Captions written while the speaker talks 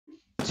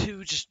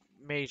two just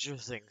major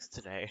things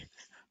today.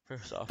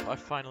 First off, I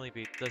finally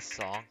beat this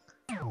song.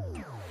 I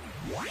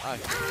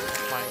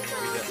finally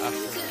beat it after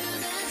like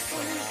so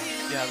long.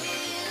 Yeah, this is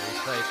just a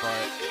replay,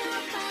 but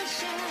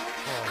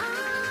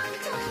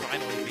I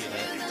finally beat it.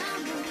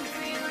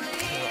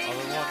 The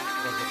other one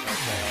was a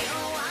no-fail.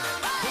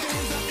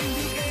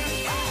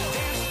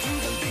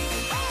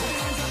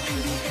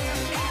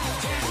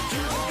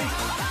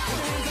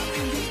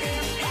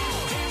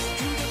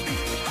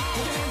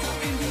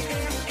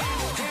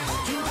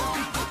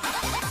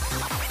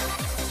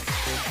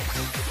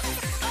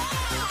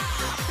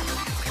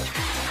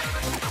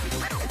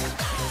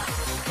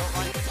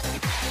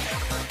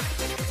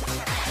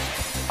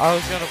 I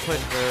was gonna play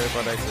Dreamin,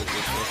 but I did this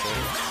with it.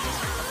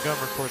 I'm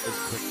gonna record this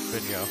quick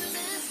video.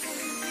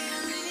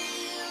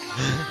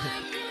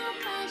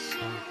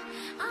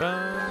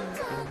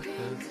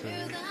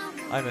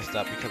 I missed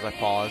that because I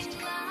paused.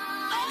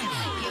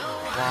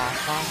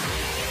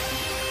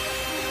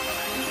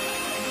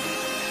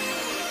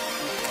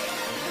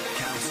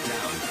 Counts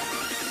down.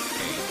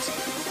 8,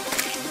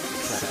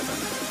 7,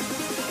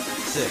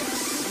 6,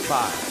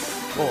 5,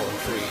 4,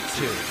 3,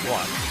 2,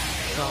 1.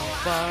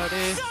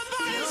 Somebody.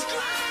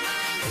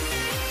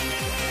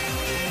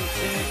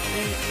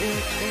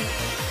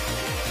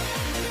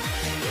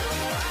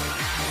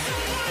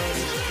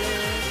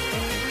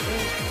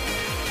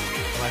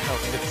 My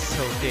health gets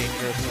so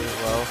dangerously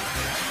low.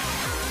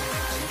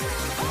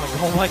 I'm like,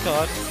 oh my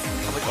god.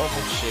 I'm like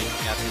almost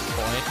shaking at this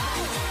point.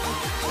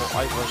 Well,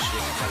 I was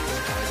shaking at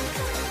this point.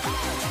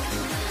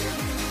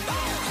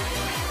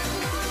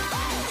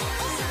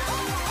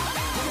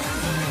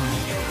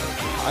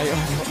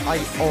 I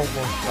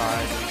almost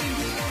died.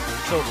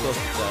 So close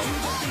to death.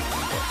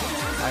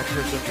 I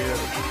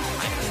persevered.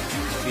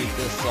 Beat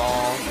this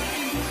song.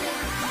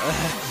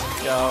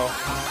 Let's go.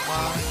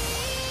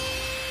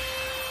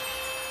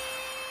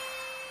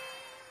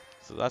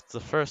 So that's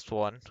the first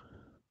one.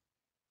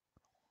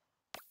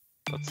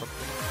 That's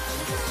something.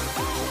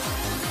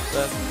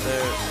 Then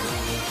there is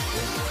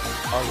this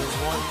other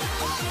one.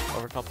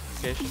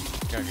 Overcomplication.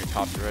 I'm gonna get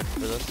copyrighted for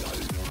this.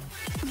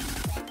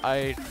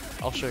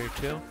 I'll show you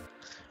two.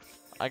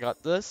 I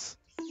got this,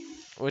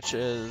 which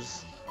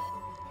is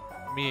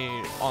me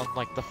on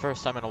like the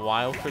first time in a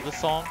while for the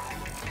song.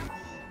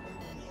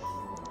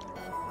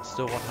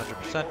 Still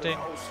 100%ing.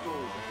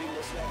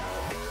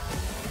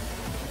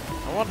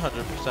 I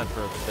 100%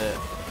 for a bit.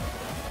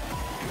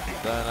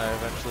 Then I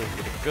eventually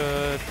get it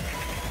good.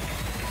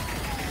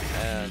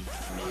 And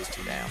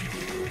damn.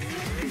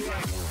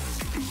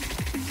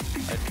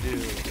 I do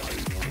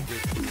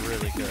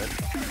really good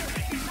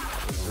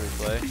on this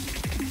replay.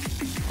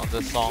 On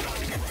this song.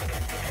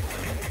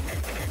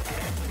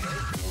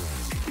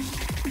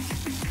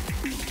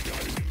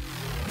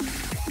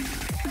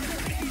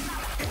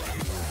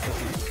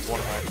 One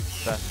of my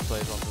best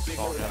plays on this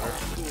song ever.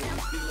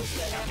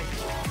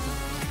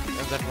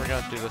 And then we're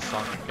gonna do this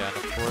song again,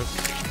 of course,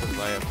 because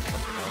I have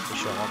something else to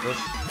show on this.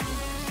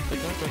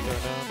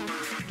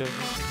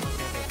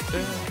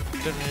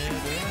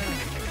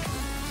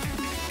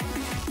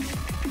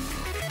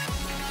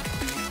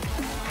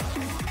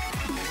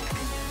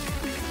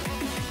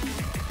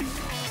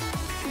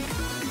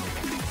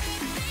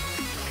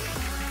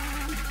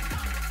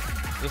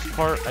 This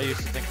part I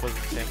used to think was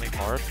insanely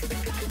hard,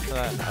 but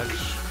I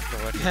just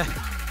feel like,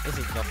 this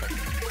is nothing.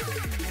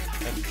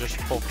 And just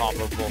full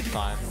combo both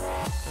times.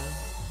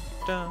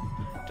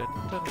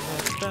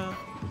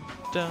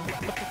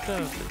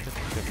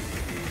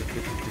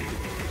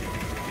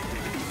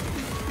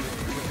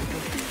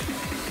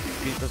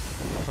 Beat the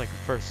like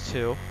first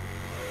two.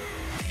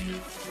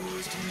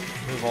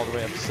 Move all the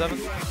way up to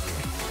 7th,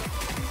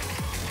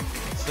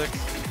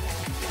 6th,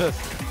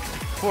 5th,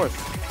 4th.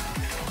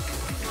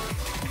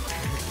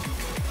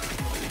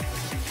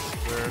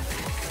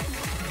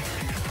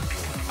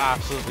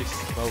 Absolutely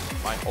smoked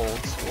my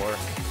old score.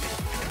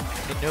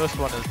 The newest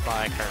one is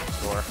my current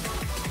score.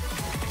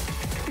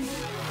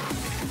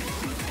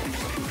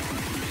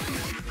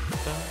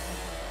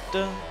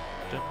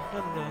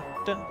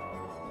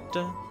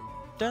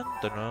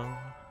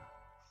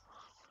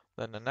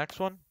 Then the next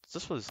one,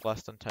 this was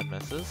less than 10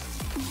 misses.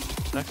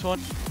 Next one,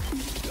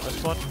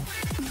 this one.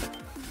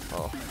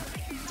 Oh,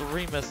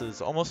 3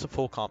 misses, almost a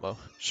full combo.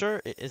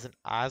 Sure, it isn't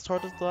as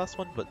hard as the last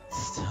one, but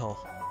still.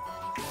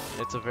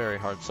 It's a very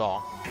hard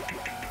song.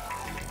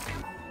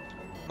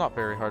 Not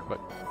very hard, but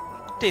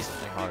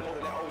decently hard.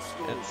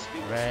 It's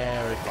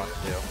very fun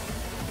to do.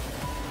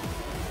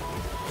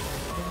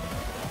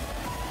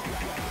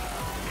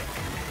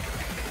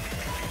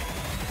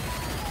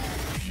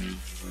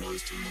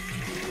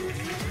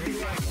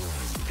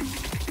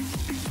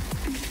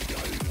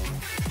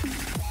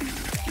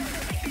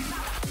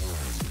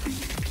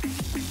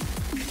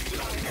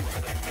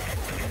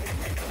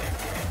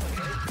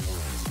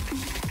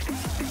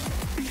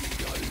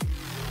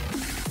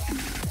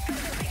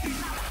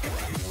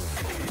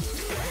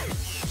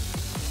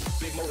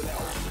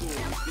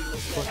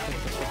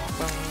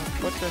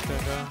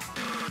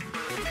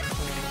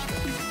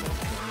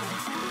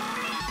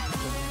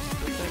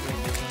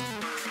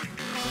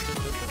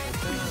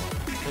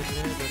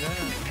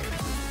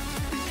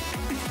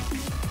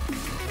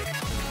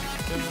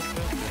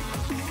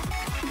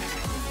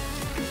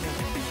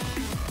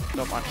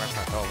 Don't mind my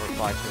friend. I'll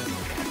reply to him.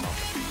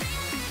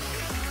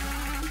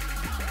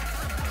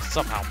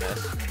 Somehow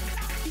missed.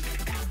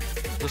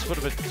 This would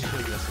have been 2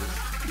 misses,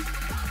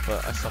 but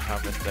I somehow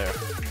missed there.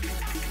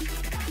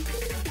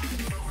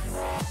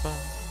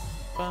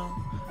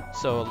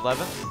 So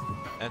 11th,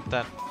 and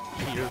then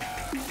here.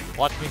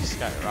 Watch me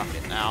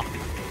skyrocket now.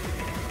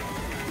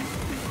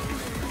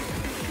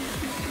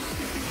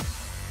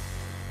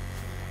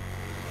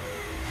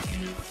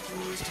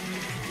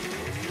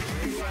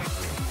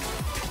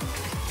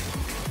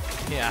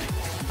 Yeah,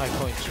 my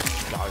points just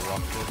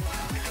skyrocketed.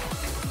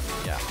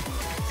 Yeah.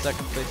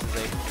 Second place is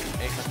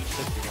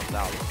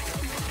 861,000.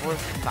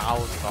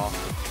 4,000 off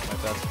my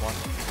best one.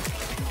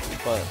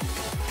 But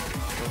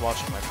we're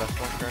watching my best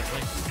one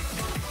currently.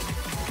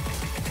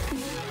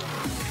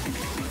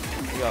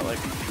 We got like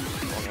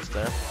almost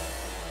there.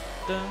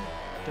 Dun,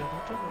 dun,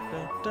 dun,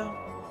 dun, dun,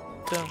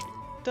 dun,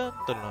 dun,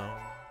 dun, dun.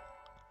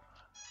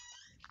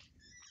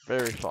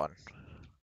 Very fun.